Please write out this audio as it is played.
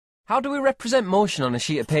How do we represent motion on a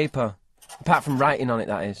sheet of paper? Apart from writing on it,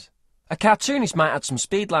 that is. A cartoonist might add some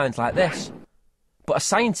speed lines like this, but a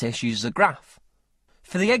scientist uses a graph.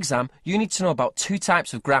 For the exam, you need to know about two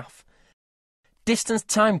types of graph: distance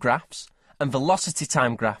time graphs and velocity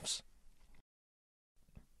time graphs.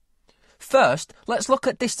 First, let's look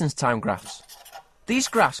at distance time graphs. These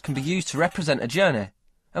graphs can be used to represent a journey,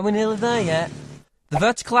 and we're nearly there yet. The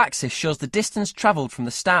vertical axis shows the distance travelled from the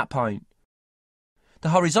start point. The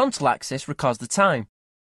horizontal axis records the time.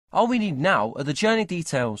 All we need now are the journey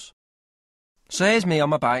details. So here's me on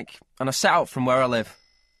my bike, and I set out from where I live.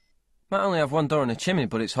 Might only have one door and a chimney,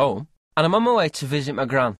 but it's home. And I'm on my way to visit my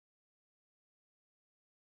gran.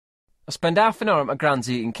 I spend half an hour at my gran's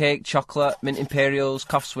eating cake, chocolate, mint imperials,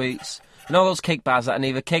 cough sweets, and all those cake bars that are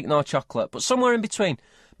neither cake nor chocolate, but somewhere in between.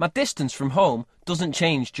 My distance from home doesn't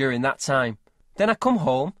change during that time. Then I come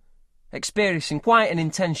home, experiencing quite an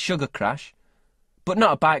intense sugar crash. But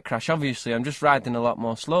not a bike crash, obviously, I'm just riding a lot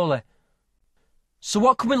more slowly. So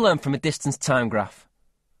what can we learn from a distance time graph?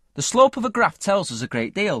 The slope of a graph tells us a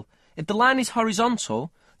great deal. If the line is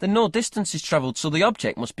horizontal, then no distance is travelled, so the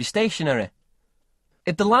object must be stationary.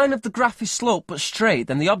 If the line of the graph is sloped but straight,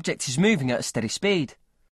 then the object is moving at a steady speed.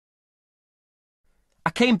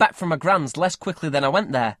 I came back from my gran's less quickly than I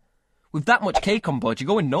went there. With that much cake on board, you're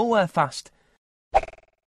going nowhere fast.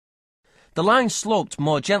 The line sloped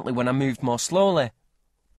more gently when I moved more slowly.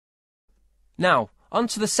 Now, on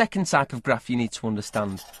to the second type of graph you need to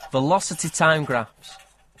understand: velocity time graphs.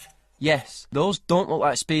 Yes, those don't look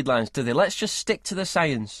like speed lines, do they? Let's just stick to the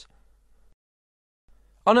science.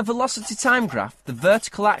 On a velocity time graph, the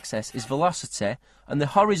vertical axis is velocity and the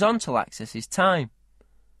horizontal axis is time.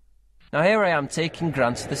 Now here I am taking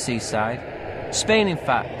Gran to the seaside. Spain, in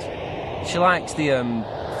fact. She likes the,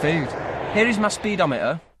 food. Here is my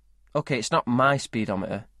speedometer. Okay, it's not my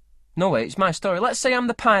speedometer. No, wait, it's my story. Let's say I'm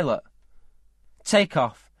the pilot. Take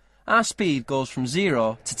off. Our speed goes from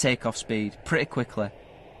 0 to takeoff speed pretty quickly.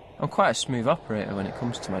 I'm quite a smooth operator when it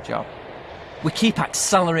comes to my job. We keep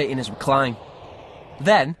accelerating as we climb.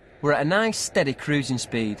 Then, we're at a nice steady cruising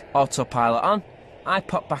speed. Autopilot on. I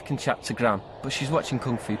pop back and chat to Gran, but she's watching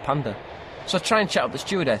Kung Fu Panda. So I try and chat up the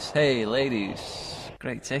stewardess. Hey, ladies.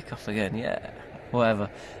 Great takeoff again, yeah. Whatever.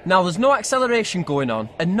 Now, there's no acceleration going on,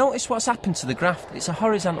 and notice what's happened to the graph. It's a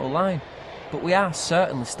horizontal line, but we are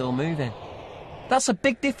certainly still moving. That's a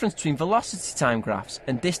big difference between velocity time graphs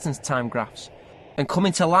and distance time graphs. And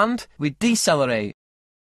coming to land, we decelerate.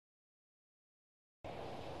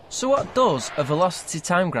 So what does a velocity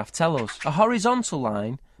time graph tell us? A horizontal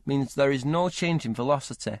line means there is no change in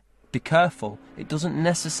velocity. Be careful, it doesn't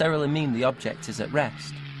necessarily mean the object is at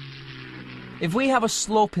rest. If we have a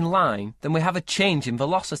sloping line, then we have a change in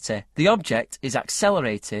velocity. The object is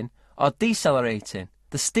accelerating or decelerating.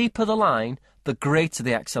 The steeper the line, the greater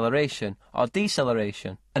the acceleration or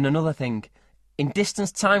deceleration. And another thing, in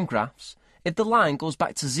distance time graphs, if the line goes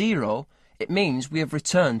back to 0, it means we have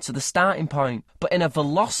returned to the starting point. But in a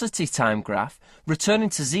velocity time graph,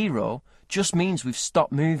 returning to 0 just means we've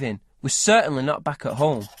stopped moving. We're certainly not back at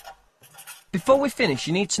home. Before we finish,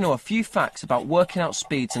 you need to know a few facts about working out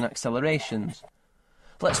speeds and accelerations.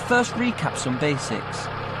 Let's first recap some basics.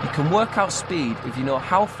 You can work out speed if you know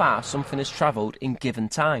how far something has travelled in given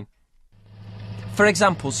time. For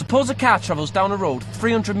example, suppose a car travels down a road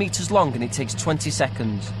 300 metres long and it takes 20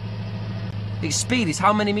 seconds. Its speed is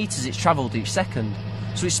how many metres it's travelled each second.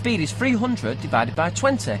 So its speed is 300 divided by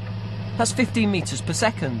 20. That's 15 metres per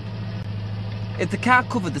second. If the car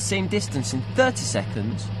covered the same distance in 30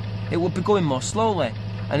 seconds, it would be going more slowly,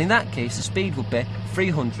 and in that case the speed would be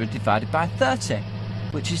 300 divided by 30,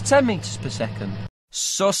 which is 10 metres per second.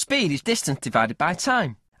 So speed is distance divided by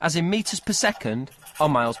time, as in metres per second or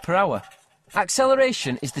miles per hour.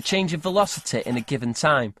 Acceleration is the change of velocity in a given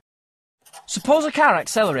time. Suppose a car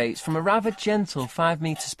accelerates from a rather gentle 5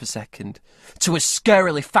 metres per second to a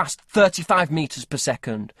scarily fast 35 metres per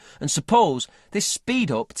second, and suppose this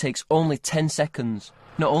speed up takes only 10 seconds.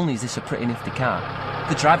 Not only is this a pretty nifty car,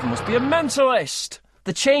 the driver must be a mentalist!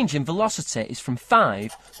 The change in velocity is from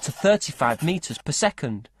 5 to 35 metres per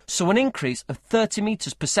second, so an increase of 30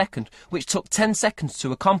 metres per second, which took 10 seconds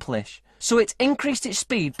to accomplish. So it increased its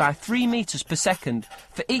speed by 3 metres per second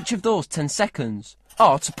for each of those 10 seconds.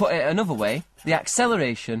 Or, to put it another way, the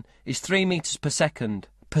acceleration is 3 metres per second.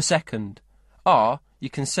 Or, you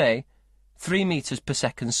can say, 3 metres per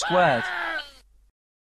second squared.